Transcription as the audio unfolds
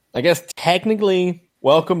I guess technically,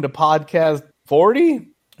 welcome to podcast 40.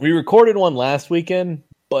 We recorded one last weekend,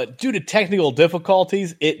 but due to technical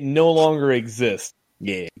difficulties, it no longer exists.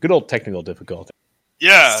 Yeah, good old technical difficulty.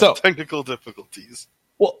 Yeah, technical difficulties.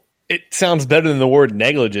 Well, it sounds better than the word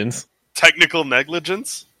negligence. Technical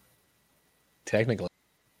negligence? Technically.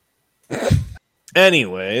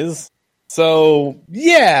 Anyways, so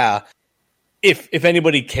yeah, if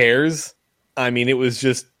anybody cares, I mean, it was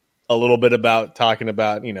just a little bit about talking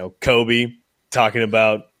about, Kobe, talking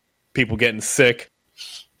about people getting sick.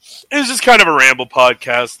 It was just kind of a ramble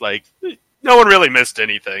podcast. Like, no one really missed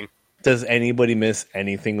anything. Does anybody miss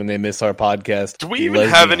anything when they miss our podcast? Do we even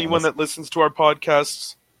have anyone that listens to our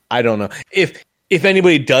podcasts? I don't know. If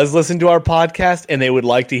anybody does listen to our podcast and they would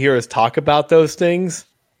like to hear us talk about those things,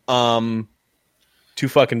 too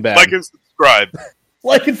fucking bad. Like and subscribe.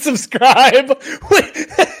 Like and subscribe.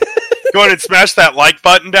 Go ahead and smash that like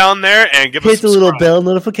button down there and give us a hit the little bell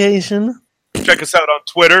notification. Check us out on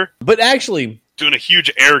Twitter. But actually, doing a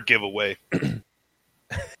huge air giveaway.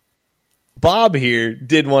 Bob here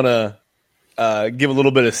did want to give a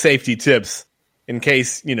little bit of safety tips in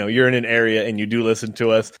case, you're in an area and you do listen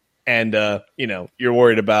to us and, you're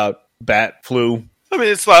worried about bat flu. I mean,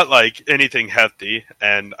 it's not like anything hefty,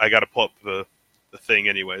 and I got to pull up the thing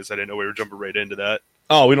anyways. I didn't know we were jumping right into that.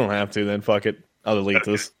 Oh, we don't have to then. Fuck it. I'll delete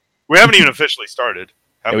this. We haven't even officially started.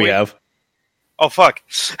 Have we? Have. Oh, fuck.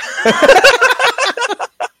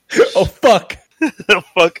 Oh, fuck. Oh,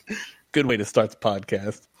 fuck. Good way to start the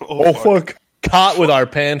podcast. Oh, fuck. Caught with our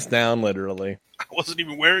pants down, literally. I wasn't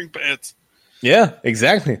even wearing pants. Yeah,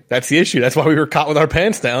 exactly. That's the issue. That's why we were caught with our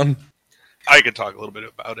pants down. I could talk a little bit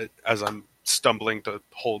about it as I'm stumbling to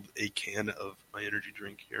hold a can of my energy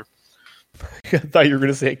drink here. I thought you were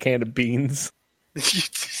going to say a can of beans.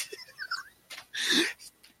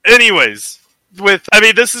 Anyways,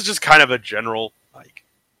 this is just kind of a general,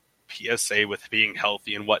 PSA with being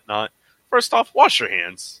healthy and whatnot. First off, wash your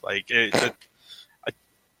hands. It's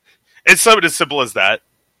something as simple as that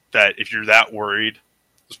if you're that worried,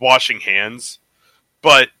 just washing hands.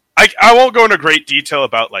 But I won't go into great detail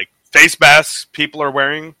about, face masks people are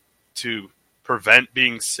wearing to prevent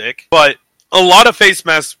being sick. But a lot of face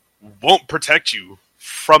masks won't protect you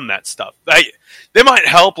from that stuff. They might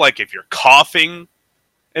help, if you're coughing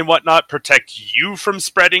and whatnot, protect you from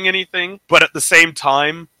spreading anything. But at the same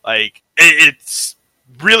time, it's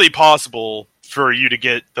really possible for you to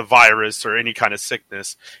get the virus or any kind of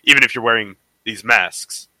sickness, even if you're wearing these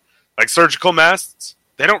masks. Like surgical masks,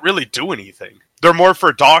 they don't really do anything. They're more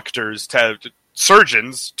for doctors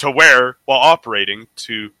surgeons to wear while operating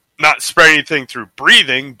to not spread anything through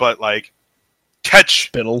breathing, but catch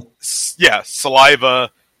spittle. Yeah,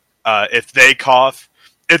 saliva. If they cough,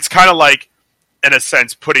 it's kind of in a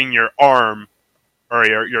sense, putting your arm or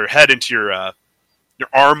your head into your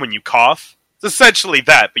arm when you cough. It's essentially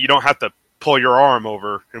that, but you don't have to pull your arm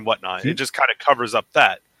over and whatnot. It just kind of covers up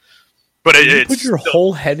that. But you put your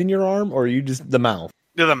whole head in your arm, or you just the mouth?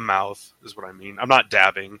 The mouth is what I mean. I'm not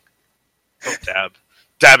dabbing. Don't dab.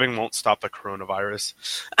 Dabbing won't stop the coronavirus.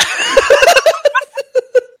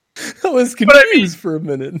 I was confused for a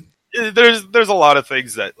minute. There's a lot of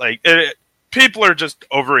things that people are just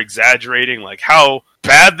over exaggerating how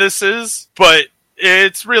bad this is, but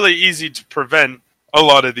it's really easy to prevent a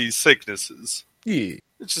lot of these sicknesses. Yeah.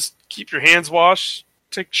 It's just keep your hands washed,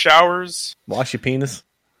 take showers. Wash your penis.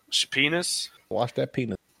 Wash your penis. Wash that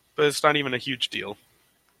penis. But it's not even a huge deal.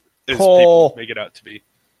 As people make it out to be.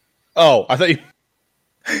 Oh, I thought you...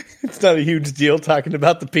 It's not a huge deal talking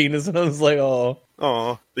about the penis, and I was like, oh.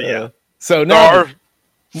 Oh, but yeah. So there are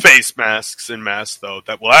face masks and masks, though,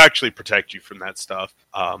 that will actually protect you from that stuff.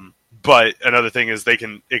 But another thing is it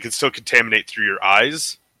can still contaminate through your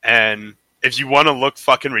eyes, and if you want to look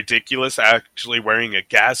fucking ridiculous actually wearing a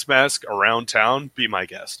gas mask around town, be my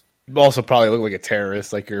guest. You also probably look like a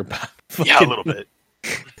terrorist, like you're about yeah, a little bit.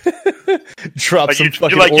 Drop some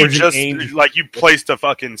fucking Origin Age. Like you placed a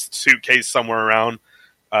fucking suitcase somewhere around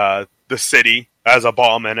the city as a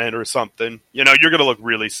bomb in it or something. You're going to look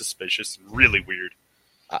really suspicious and really weird.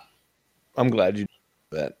 I'm glad you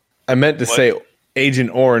did that. I meant to say Agent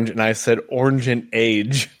Orange, and I said Orange and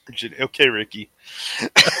Age. Okay, Ricky.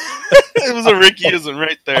 It was a Rickyism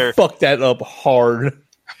right there. I fucked that up hard.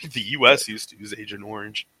 The U.S. used to use Agent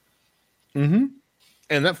Orange. Mm-hmm.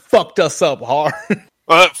 And that fucked us up hard.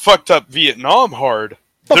 Well, that fucked up Vietnam hard.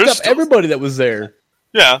 Fucked up everybody that was there.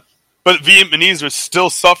 Yeah, but Vietnamese are still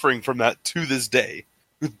suffering from that to this day.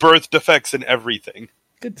 With birth defects and everything.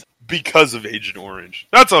 Good. Because of Agent Orange.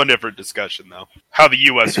 That's a different discussion, though. How the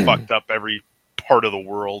U.S. fucked up every part of the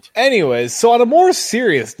world. Anyways, so on a more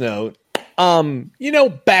serious note,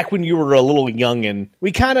 back when you were a little youngin',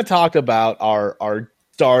 we kind of talked about our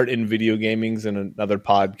start in video gamings in another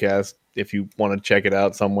podcast. If you want to check it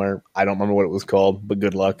out somewhere, I don't remember what it was called, but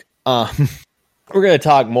good luck. We're going to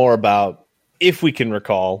talk more about, if we can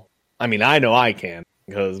recall. I mean, I know I can,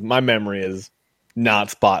 because my memory is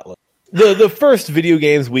not spotless. The first video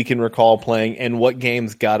games we can recall playing, and what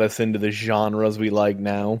games got us into the genres we like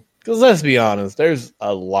now. Because let's be honest, there's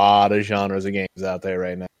a lot of genres of games out there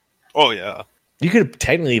right now. Oh, yeah. You could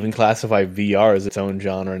technically even classify VR as its own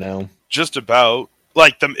genre now. Just about.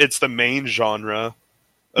 Like, it's the main genre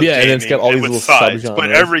of gaming, and it's got all these little subgenres. subgenres.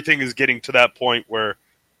 But everything is getting to that point where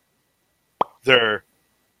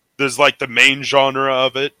there's, like, the main genre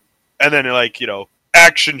of it, and then, like,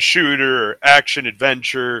 action shooter, or action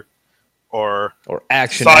adventure, or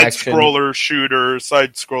action side-scroller shooter,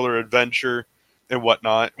 side-scroller adventure, and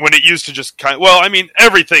whatnot. When it used to just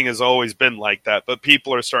everything has always been like that, but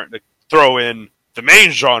people are starting to throw in the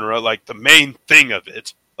main genre, like the main thing of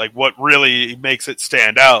it, like what really makes it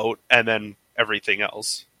stand out, and then everything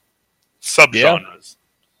else. Subgenres.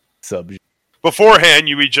 Beforehand,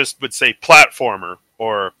 you just would say platformer,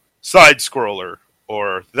 or side-scroller,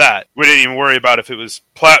 or that. We didn't even worry about if it was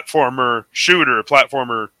platformer shooter,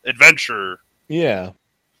 platformer adventure. Yeah.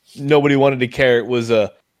 Nobody wanted to care. It was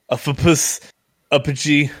a FPS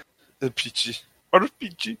RPG.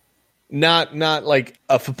 RPG. Not like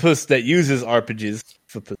a FPS that uses RPGs.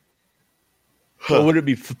 FPS. What would it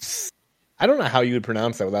be? FPS? I don't know how you would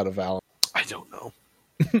pronounce that without a vowel. I don't know.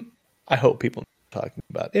 I hope people know what I'm talking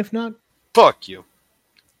about. If not, fuck you.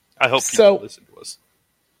 I hope people listen to us.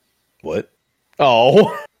 What?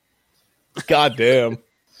 Oh. Goddamn.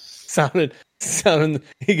 Sounding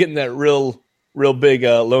you getting that real big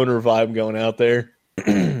loner vibe going out there.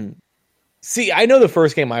 See, I know the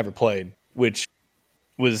first game I ever played, which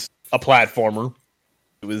was a platformer.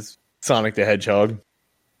 It was Sonic the Hedgehog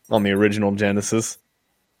on the original Genesis.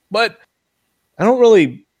 But I don't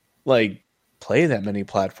really play that many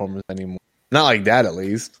platformers anymore. Not like that, at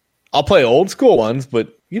least. I'll play old school ones,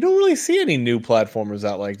 but you don't really see any new platformers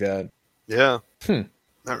out like that. Yeah.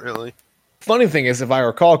 Not really. Funny thing is, if I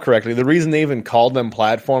recall correctly, the reason they even called them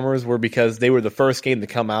platformers were because they were the first game to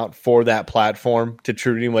come out for that platform to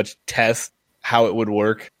pretty much test how it would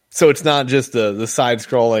work. So it's not just the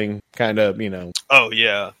side-scrolling kind of, Oh,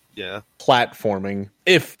 yeah. Yeah. Platforming,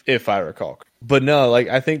 if I recall. But no,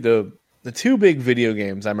 I think the two big video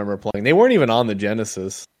games I remember playing, they weren't even on the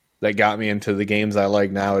Genesis that got me into the games I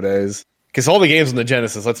like nowadays. Because all the games on the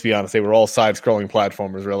Genesis, let's be honest, they were all side-scrolling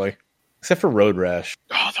platformers, really. Except for Road Rash.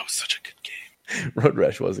 Oh, that was such a good game. Road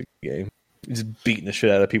Rash was a good game. Just beating the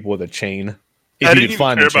shit out of people with a chain. I didn't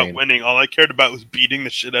even care about winning. All I cared about was beating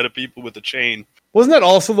the shit out of people with a chain. Wasn't that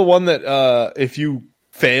also the one that if you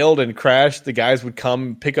failed and crashed, the guys would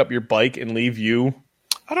come pick up your bike and leave you?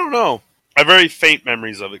 I don't know. I have very faint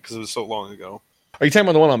memories of it because it was so long ago. Are you talking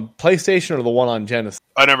about the one on PlayStation or the one on Genesis?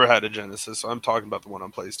 I never had a Genesis, so I'm talking about the one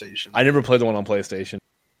on PlayStation. I never played the one on PlayStation.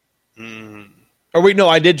 Or wait, no,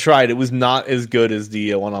 I did try it. It was not as good as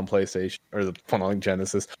the one on PlayStation or the one on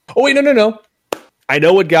Genesis. Oh wait, no. I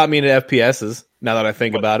know what got me into FPSs. Now that I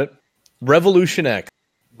think about it, Revolution X.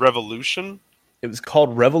 Revolution? It was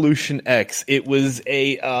called Revolution X. It was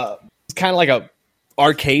it's kind of like a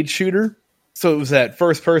arcade shooter. So it was that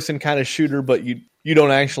first person kind of shooter, but you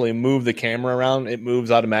don't actually move the camera around; it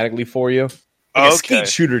moves automatically for you. Like a skeet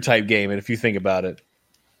shooter type game. And if you think about it.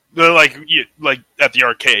 They're like at the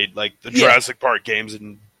arcade, like the Jurassic Park games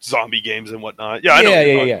and zombie games and whatnot. Yeah, I know what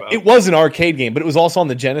you're talking about. It was an arcade game, but it was also on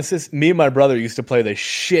the Genesis. Me and my brother used to play the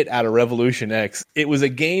shit out of Revolution X. It was a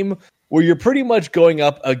game where you're pretty much going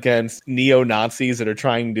up against neo-Nazis that are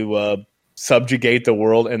trying to subjugate the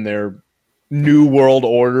world in their new world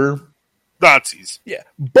order. Nazis. Yeah,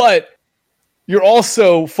 but you're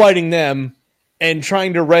also fighting them and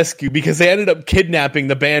trying to rescue because they ended up kidnapping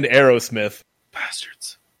the band Aerosmith.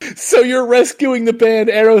 Bastards. So you're rescuing the band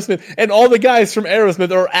Aerosmith, and all the guys from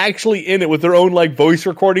Aerosmith are actually in it with their own voice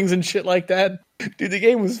recordings and shit like that. Dude, the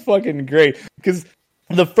game was fucking great because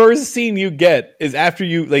the first scene you get is after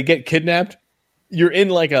you get kidnapped. You're in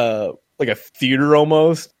a theater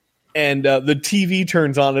almost, and the TV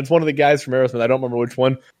turns on. It's one of the guys from Aerosmith. I don't remember which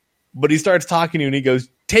one, but he starts talking to you and he goes,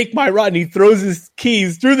 "Take my ride," and he throws his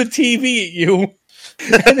keys through the TV at you.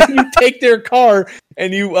 And then you take their car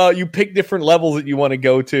and you pick different levels that you want to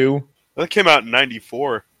go to. That came out in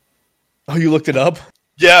 94. Oh, you looked it up?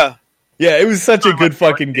 Yeah. Yeah, it was such a good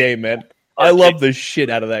fucking game, man. I love the shit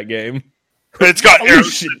out of that game. And it's got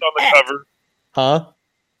Aerosmith on the cover. Huh?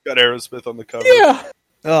 Got Aerosmith on the cover. Yeah.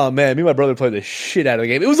 Oh, man, me and my brother played the shit out of the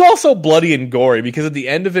game. It was also bloody and gory because at the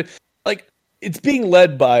end of it, it's being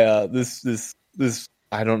led by this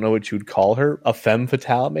I don't know what you would call her, a femme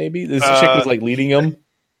fatale maybe. This chick was like leading them.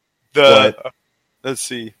 Let's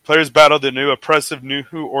see. Players battle the new oppressive New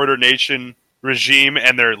Order Nation regime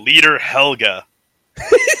and their leader Helga,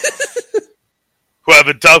 who have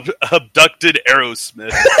abducted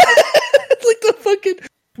Aerosmith. It's like the fucking.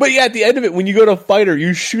 But yeah, at the end of it, when you go to fight her,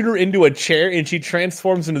 you shoot her into a chair, and she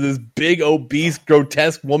transforms into this big, obese,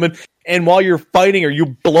 grotesque woman. And while you're fighting her, you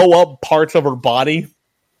blow up parts of her body,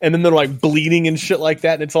 and then they're like bleeding and shit like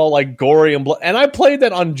that, and it's all like gory and blood. And I played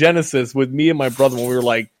that on Genesis with me and my brother when we were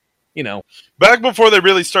like, back before they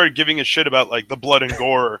really started giving a shit about like the blood and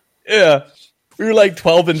gore. Yeah, we were like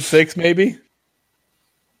 12 and 6, maybe.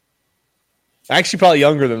 Actually, probably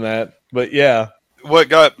younger than that, but yeah. What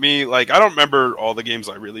got me, like, I don't remember all the games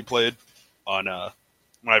I really played on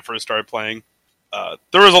when I first started playing.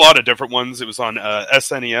 There was a lot of different ones. It was on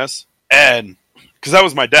SNES, and because that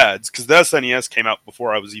was my dad's, because the SNES came out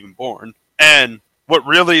before I was even born. And what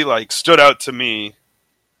really like stood out to me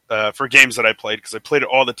for games that I played, because I played it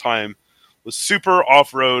all the time, was Super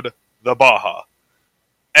Off-Road the Baja.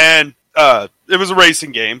 And it was a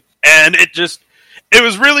racing game, and it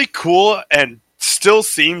was really cool, and still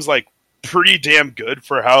seems like pretty damn good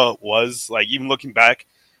for how it was. Like, even looking back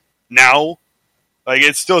now, like,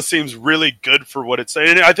 it still seems really good for what it's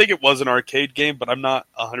saying. I think it was an arcade game, but I'm not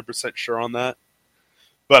 100% sure on that.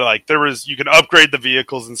 But like, you can upgrade the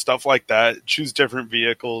vehicles and stuff like that, choose different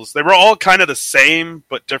vehicles. They were all kind of the same,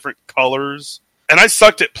 but different colors. And I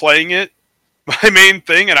sucked at playing it. My main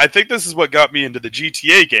thing, and I think this is what got me into the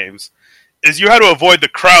GTA games, is you had to avoid the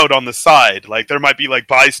crowd on the side. Like, there might be like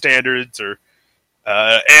bystanders or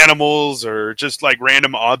animals or just like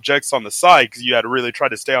random objects on the side, because you had to really try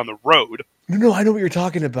to stay on the road. No, I know what you're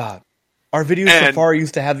talking about. Our Video Safari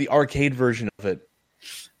used to have the arcade version of it.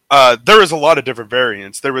 There was a lot of different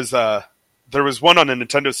variants. There was one on a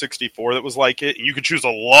Nintendo 64 that was like it, and you could choose a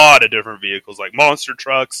lot of different vehicles, like monster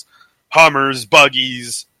trucks, Hummers,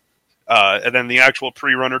 buggies, and then the actual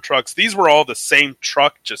pre-runner trucks. These were all the same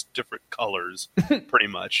truck, just different colors, pretty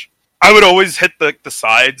much. I would always hit the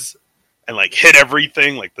sides and like hit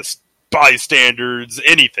everything, like the bystanders,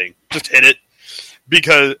 anything. Just hit it.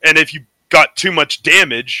 And if you got too much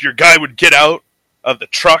damage, your guy would get out of the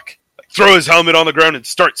truck, like, throw his helmet on the ground and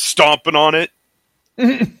start stomping on it.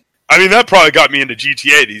 I mean, that probably got me into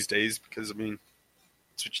GTA these days, because, I mean,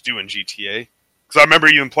 that's what you do in GTA. Because I remember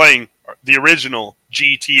even playing the original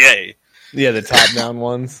GTA. Yeah, the top-down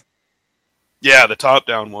ones. Yeah, the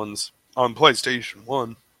top-down ones on PlayStation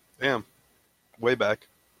 1. Damn. Way back.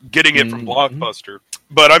 Getting it from Blockbuster.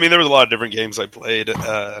 But, I mean, there was a lot of different games I played.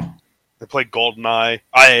 I played GoldenEye.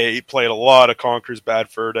 I played a lot of Conker's Bad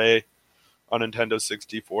Fur Day on Nintendo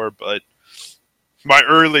 64, but my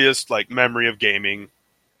earliest like memory of gaming,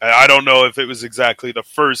 I don't know if it was exactly the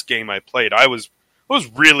first game I played. I was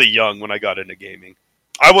really young when I got into gaming.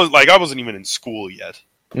 I wasn't even in school yet.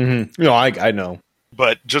 Mm-hmm. No, I know.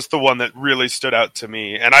 But just the one that really stood out to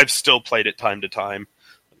me, and I've still played it time to time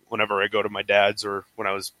whenever I go to my dad's, or when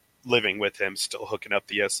I was living with him, still hooking up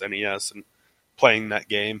the SNES and playing that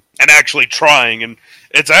game and actually trying. And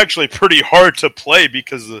it's actually pretty hard to play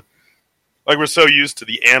because like, we're so used to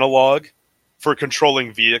the analog for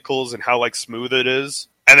controlling vehicles and how like smooth it is,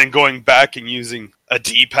 and then going back and using a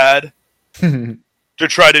D-pad to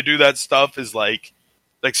try to do that stuff is like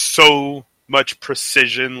so much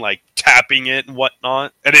precision, like tapping it and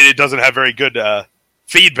whatnot, and it doesn't have very good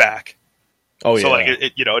feedback. Oh yeah. So like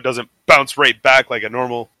it doesn't bounce right back like a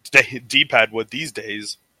normal D-pad would these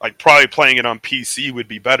days. Like, probably playing it on PC would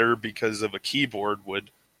be better because of a keyboard would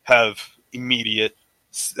have immediate.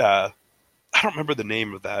 I don't remember the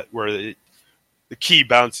name of that, where the key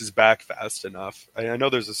bounces back fast enough. I know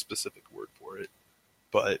there's a specific word for it,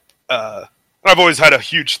 but I've always had a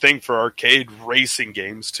huge thing for arcade racing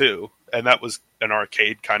games too, and that was an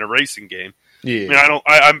arcade kind of racing game. Yeah. I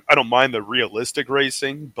mean, I don't mind the realistic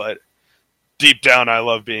racing, but deep down, I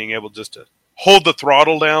love being able just to hold the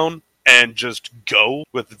throttle down and just go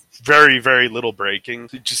with very, very little braking.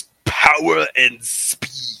 Just power and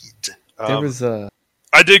speed.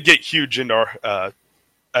 I did get huge into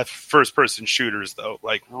first-person shooters, though.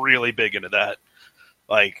 Like, really big into that.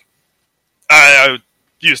 Like, I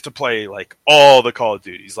used to play, like, all the Call of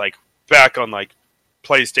Duties. Like, back on, like,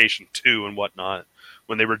 PlayStation 2 and whatnot,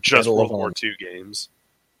 when they were just World War II games.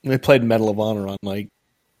 I played Medal of Honor on, like,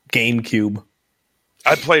 GameCube.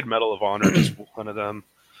 I played Medal of Honor, just one of them.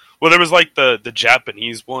 Well, there was like the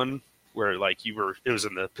Japanese one where like it was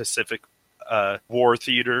in the Pacific War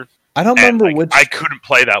Theater. I don't remember like, which. I couldn't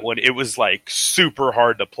play that one. It was like super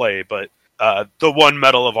hard to play. But the one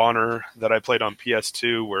Medal of Honor that I played on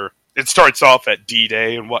PS2, where it starts off at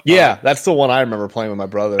D-Day and whatnot. Yeah, that's the one I remember playing with my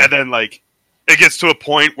brother. And then, like, it gets to a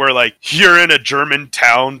point where, like, you're in a German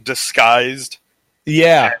town disguised.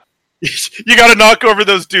 Yeah. You gotta knock over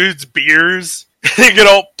those dudes' beers. They get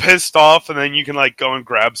all pissed off, and then you can, like, go and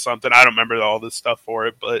grab something. I don't remember all this stuff for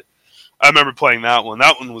it, but I remember playing that one.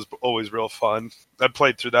 That one was always real fun. I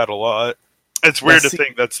played through that a lot. It's weird to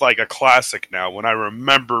think that's, like, a classic now, when I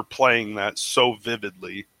remember playing that so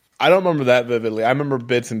vividly. I don't remember that vividly. I remember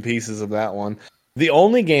bits and pieces of that one. The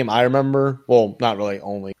only game I remember, well, not really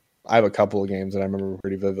only, I have a couple of games that I remember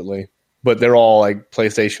pretty vividly, but they're all like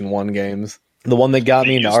PlayStation 1 games. The one that got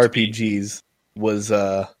me into RPGs was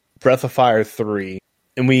Breath of Fire 3.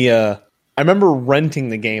 And I remember renting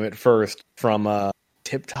the game at first from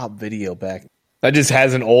Tip Top Video back. That just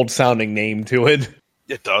has an old sounding name to it.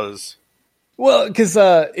 It does. Well, because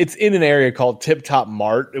it's in an area called Tip Top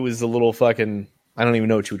Mart. It was a little fucking, I don't even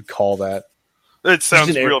know what you would call that. It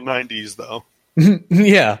sounds real 90s, though.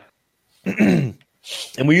 Yeah.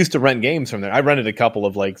 And we used to rent games from there. I rented a couple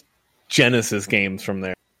of, like, Genesis games from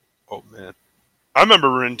there. Oh, man. I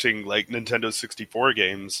remember renting, like, Nintendo 64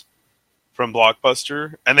 games from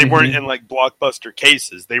Blockbuster, and they weren't in, like, Blockbuster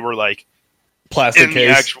cases. They were, like, plastic in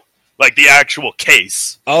case. The actual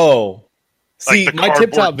case. Oh. See, like my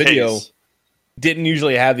Tip Top Video case. Didn't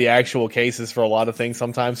usually have the actual cases for a lot of things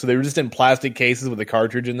sometimes, so they were just in plastic cases with a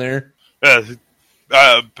cartridge in there.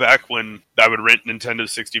 Back when I would rent Nintendo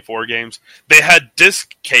 64 games, they had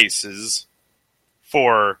disc cases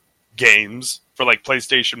for games, for like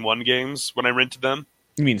PlayStation 1 games when I rented them.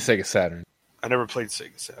 You mean Sega Saturn? I never played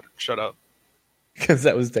Sega Saturn. Shut up. Because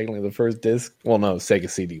that was technically the first disc. Well, no, Sega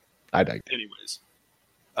CD. I digress. Anyways,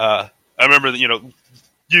 I remember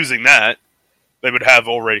using that. They would have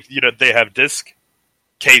already, they have disc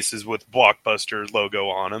cases with Blockbuster logo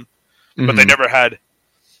on them, but they never had.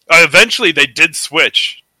 Eventually, they did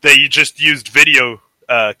switch. They just used video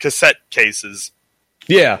cassette cases.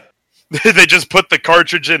 Yeah, they just put the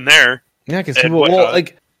cartridge in there. Yeah, because people,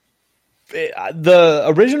 like the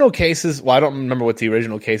original cases. Well, I don't remember what the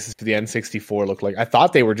original cases for the N64 looked like. I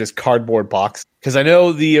thought they were just cardboard boxes because I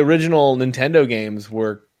know the original Nintendo games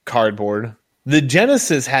were cardboard. The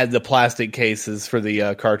Genesis had the plastic cases for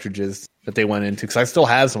the cartridges that they went into because I still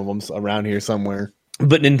have some of them around here somewhere.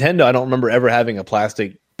 But Nintendo, I don't remember ever having a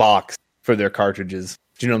plastic box for their cartridges.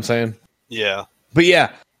 Do you know what I'm saying? Yeah. But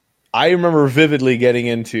yeah, I remember vividly getting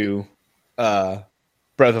into Breath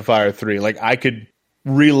of Fire 3. Like, I could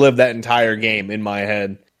relive that entire game in my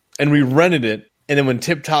head. And we rented it, and then when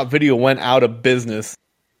Tip Top Video went out of business,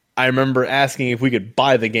 I remember asking if we could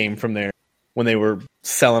buy the game from there when they were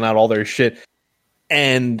selling out all their shit.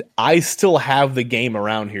 And I still have the game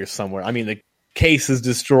around here somewhere. I mean, the case is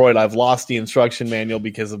destroyed. I've lost the instruction manual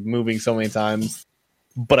because of moving so many times.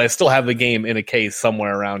 But I still have the game in a case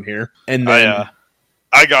somewhere around here. And then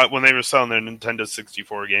I got, when they were selling their Nintendo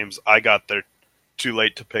 64 games, I got there too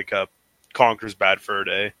late to pick up Conker's Bad Fur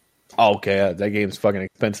Day. Oh, okay, that game's fucking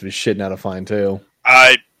expensive as shit now to find, too.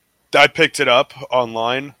 I picked it up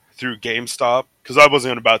online through GameStop because I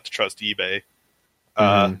wasn't about to trust eBay.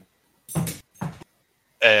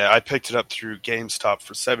 I picked it up through GameStop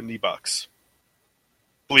for $70.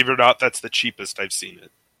 Believe it or not, that's the cheapest I've seen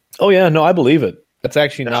it. Oh yeah, no, I believe it. That's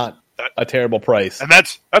actually not a terrible price. And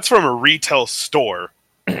that's from a retail store.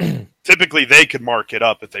 Typically, they could mark it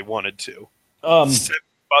up if they wanted to. $7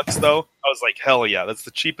 though, I was like, hell yeah, that's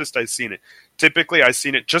the cheapest I've seen it. Typically, I've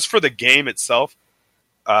seen it just for the game itself,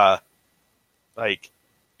 like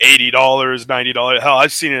 $80, $90. Hell,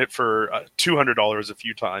 I've seen it for $200 a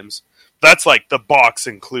few times. That's like the box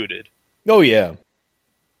included. Oh, yeah.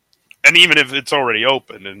 And even if it's already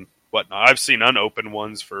open and whatnot, I've seen unopened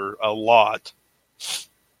ones for a lot.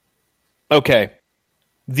 Okay.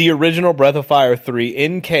 The original Breath of Fire 3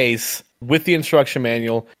 in case with the instruction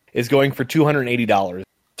manual is going for $280.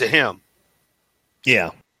 Damn.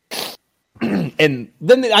 Yeah. And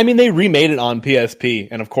then, I mean, they remade it on PSP,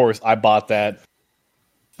 and of course, I bought that.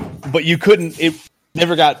 But you couldn't... It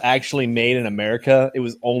never got actually made in America. It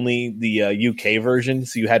was only the UK version,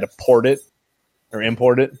 so you had to port it or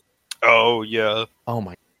import it. Oh, yeah. Oh,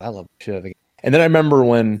 my God. I love shit out of the game. And then I remember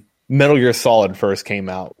when Metal Gear Solid first came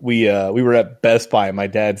out. We were at Best Buy, and my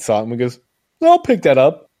dad saw it, and we goes, I'll pick that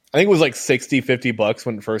up. I think it was like $60-$50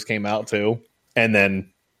 when it first came out, too. And then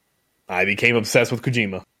I became obsessed with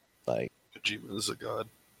Kojima. Like, Kojima is a god.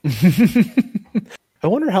 I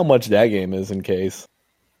wonder how much that game is in case.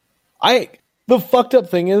 The fucked up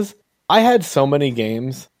thing is, I had so many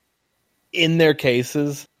games in their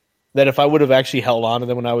cases that if I would have actually held on to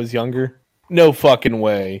them when I was younger, no fucking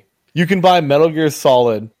way. You can buy Metal Gear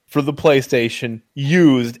Solid for the PlayStation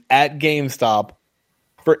used at GameStop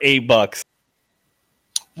for $8.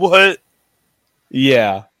 What?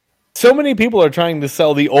 Yeah. So many people are trying to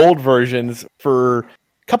sell the old versions for a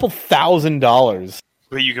couple $1,000.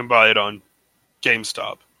 But you can buy it on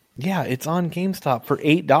GameStop. Yeah, it's on GameStop for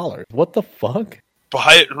 $8. What the fuck?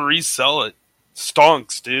 Buy it and resell it.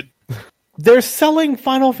 Stonks, dude. They're selling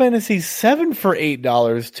Final Fantasy VII for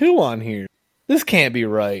 $8 too on here. This can't be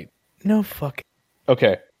right. No fucking...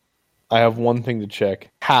 Okay. I have one thing to check.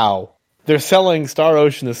 How? They're selling Star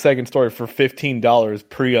Ocean the second story for $15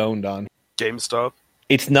 pre-owned on GameStop?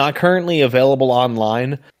 It's not currently available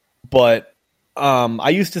online, but I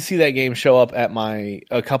used to see that game show up at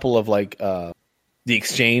a couple of The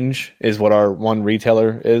Exchange is what our one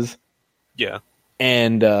retailer is. Yeah.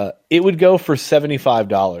 And it would go for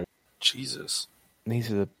 $75. Jesus. And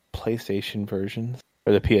these are the PlayStation versions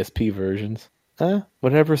or the PSP versions.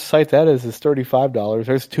 Whatever site that is $35.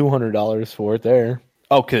 There's $200 for it there.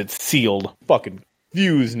 Oh, because it's sealed. Fucking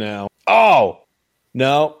views now. Oh!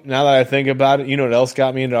 No, now that I think about it, you know what else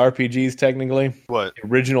got me into RPGs technically? What? The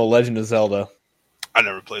original Legend of Zelda. I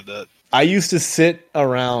never played that. I used to sit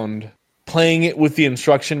around playing it with the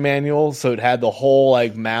instruction manual, so it had the whole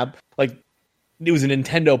map. It was a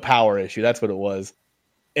Nintendo Power issue, that's what it was.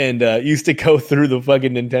 And used to go through the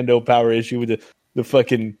fucking Nintendo Power issue with the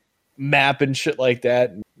fucking map and shit like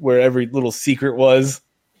that, where every little secret was.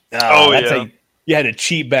 That's how you had to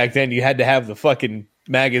cheat back then. You had to have the fucking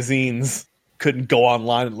magazines. Couldn't go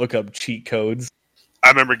online and look up cheat codes. I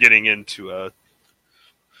remember getting into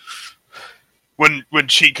when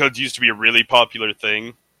cheat codes used to be a really popular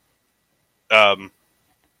thing.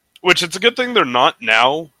 Which it's a good thing they're not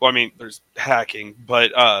now. Well, I mean, there's hacking,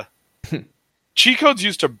 but cheat codes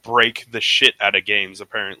used to break the shit out of games,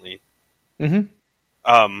 apparently.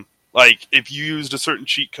 Mm-hmm. If you used a certain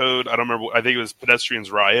cheat code, I don't remember, I think it was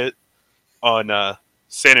Pedestrian's Riot on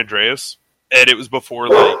San Andreas, and it was before,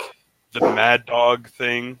 the Mad Dog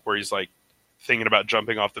thing, where he's, thinking about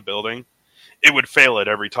jumping off the building. It would fail it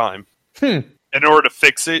every time. In order to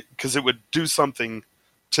fix it, because it would do something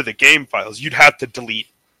to the game files, you'd have to delete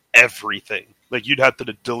everything. You'd have to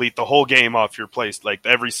delete the whole game off your place,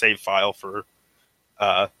 every save file for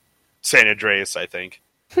San Andreas, I think.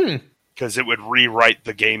 Because it would rewrite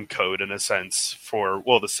the game code, in a sense, for,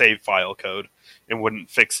 the save file code, and wouldn't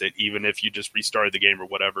fix it, even if you just restarted the game or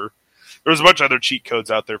whatever. There was a bunch of other cheat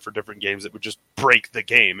codes out there for different games that would just break the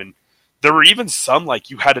game, and there were even some,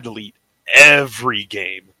 you had to delete every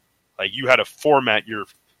game. You had to format your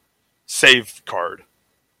save card.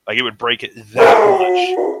 It would break it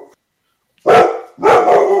that much.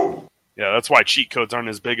 Yeah, that's why cheat codes aren't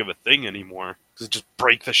as big of a thing anymore. Because it just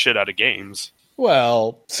break the shit out of games.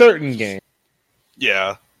 Well, certain games.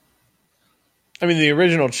 Yeah. I mean, the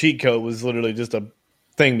original cheat code was literally just a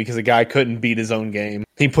thing because a guy couldn't beat his own game.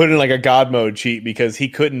 He put in a God mode cheat because he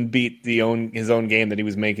couldn't beat his own game that he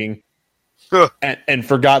was making. and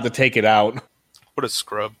forgot to take it out. What a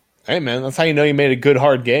scrub. Hey, man, that's how you know you made a good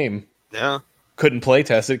hard game. Yeah. Couldn't play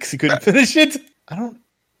test it because he couldn't finish it. I don't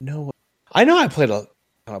know. I know I played on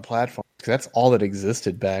a platform because that's all that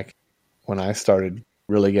existed back when I started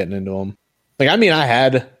really getting into them. I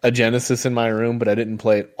had a Genesis in my room, but I didn't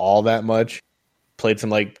play it all that much. Played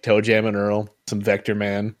some Toe Jam and Earl, some Vector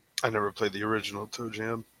Man. I never played the original Toe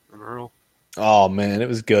Jam and Earl. Oh man, it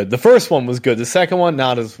was good. The first one was good. The second one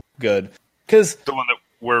not as good. Cause the one that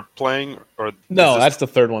we're playing, or no, that's the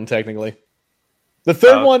third one technically. The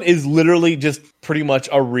third one is literally just pretty much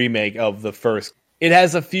a remake of the first. It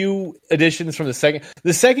has a few additions from the second.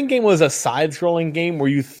 The second game was a side-scrolling game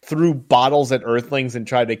where you threw bottles at Earthlings and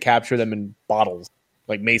tried to capture them in bottles,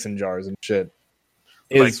 like mason jars and shit.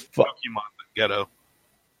 Pokemon Ghetto.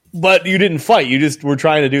 But you didn't fight. You just were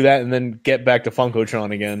trying to do that and then get back to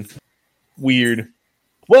Funkotron again. Weird.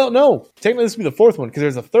 Well, no. Technically, this would be the fourth one because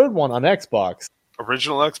there's a third one on Xbox.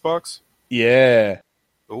 Original Xbox? Yeah.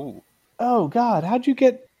 Ooh. Oh, God. How'd you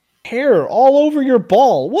get hair all over your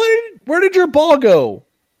ball? Where did your ball go?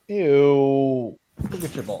 Ew. Look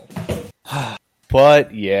at your ball.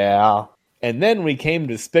 But, yeah. And then we came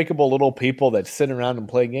despicable little people that sit around and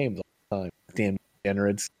play games all the time. Damn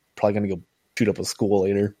degenerates. Probably going to go shoot up a school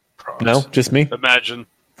later. Props. No? Just me? Imagine.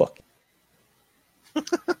 Fuck.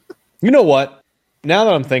 You know what? Now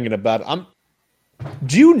that I'm thinking about it,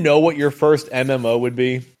 do you know what your first MMO would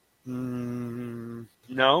be?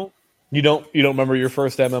 No. You don't remember your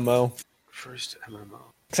first MMO? First MMO.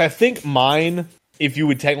 Because I think mine, if you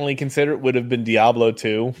would technically consider it, would have been Diablo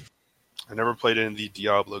 2. I never played any of the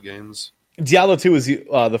Diablo games. Diablo 2 was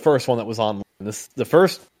the first one that was online.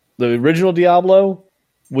 The original Diablo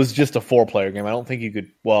was just a 4-player game. I don't think you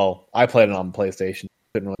could... Well, I played it on PlayStation.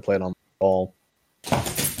 Couldn't really play it on all.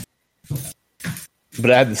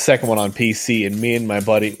 but I had the second one on PC, and me and my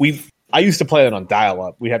buddy, I used to play it on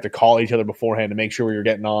dial-up. We'd have to call each other beforehand to make sure we were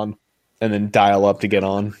getting on, and then dial up to get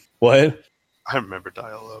on. What? I remember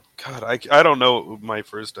dial-up. God, I don't know what my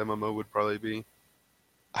first MMO would probably be.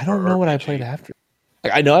 I don't know what I played after.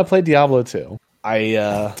 Like, I know I played Diablo 2.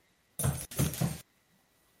 I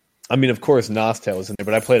mean, of course, Nostal was in there,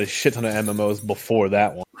 but I played a shit ton of MMOs before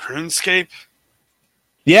that one. RuneScape?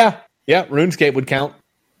 Yeah, RuneScape would count.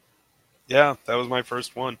 Yeah, that was my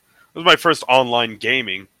first one. It was my first online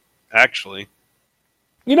gaming, actually.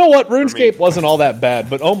 You know what? RuneScape wasn't all that bad,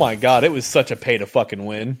 but oh my god, it was such a pay to fucking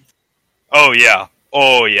win. Oh, yeah.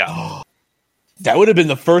 Oh, yeah. That would have been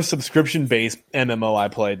the first subscription-based MMO I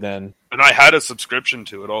played then. And I had a subscription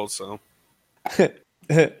to it also.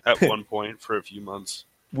 At one point for a few months.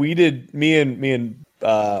 We did, me and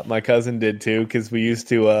my cousin did too, because we used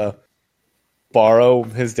to borrow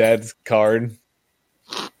his dad's card.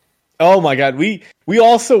 Oh my god, we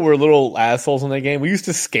also were little assholes in that game. We used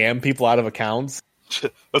to scam people out of accounts.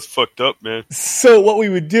 That's fucked up, man. So what we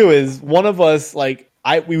would do is one of us, like,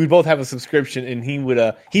 we would both have a subscription, and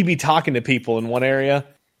he'd be talking to people in one area,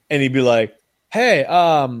 and he'd be like, "Hey,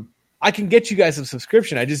 I can get you guys a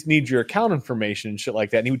subscription. I just need your account information and shit like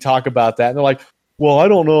that." And he would talk about that, and they're like, "Well, I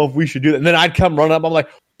don't know if we should do that." And then I'd come run up. I'm like,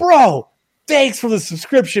 "Bro, thanks for the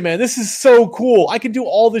subscription, man. This is so cool. I can do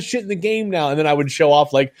all the shit in the game now." And then I would show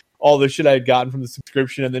off like all the shit I had gotten from the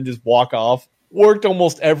subscription, and then just walk off. Worked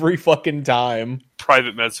almost every fucking time.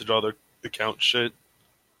 Private message all their account shit.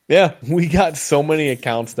 Yeah, we got so many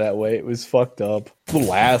accounts that way. It was fucked up.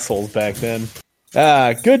 Little assholes back then.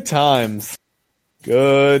 Good times.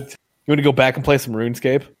 Good. You want to go back and play some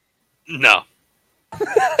RuneScape? No.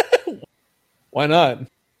 Why not?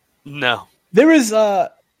 No. There was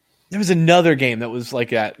another game that was like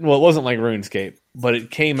that. Well, it wasn't like RuneScape, but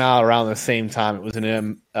it came out around the same time. It was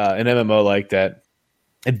an MMO like that.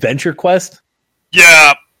 Adventure Quest?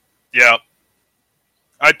 Yeah.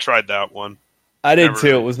 I tried that one. I did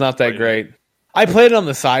too. It was not that great. I played it on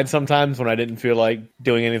the side sometimes when I didn't feel like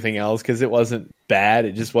doing anything else because it wasn't bad.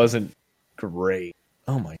 It just wasn't great.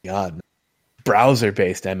 Oh my god.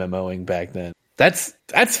 Browser-based MMOing back then. That's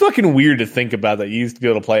fucking weird to think about, that you used to be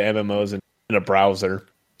able to play MMOs in a browser.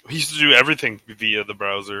 We used to do everything via the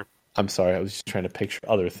browser. I'm sorry, I was just trying to picture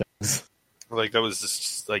other things. Like, that was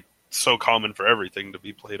just like so common for everything to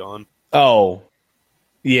be played on. Oh.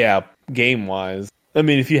 Yeah, game-wise. I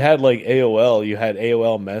mean, if you had like AOL, you had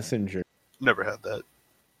AOL Messenger. Never had that.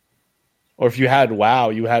 Or if you had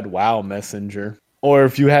WoW, you had WoW Messenger. Or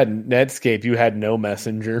if you had Netscape, you had no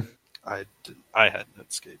Messenger. I had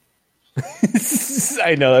Netscape.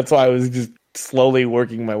 I know, that's why I was just slowly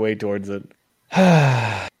working my way towards it.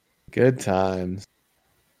 Good times.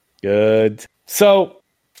 Good. So,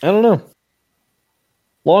 I don't know.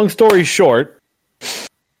 Long story short,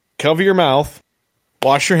 cover your mouth,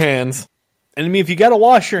 wash your hands. And I mean, if you gotta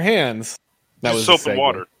wash your hands, that was soap and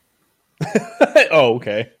water. Oh,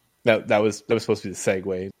 okay. That was supposed to be the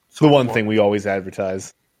segue. Soap the one thing we always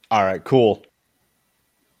advertise. All right, cool.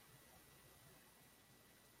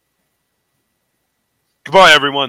 Goodbye, everyone.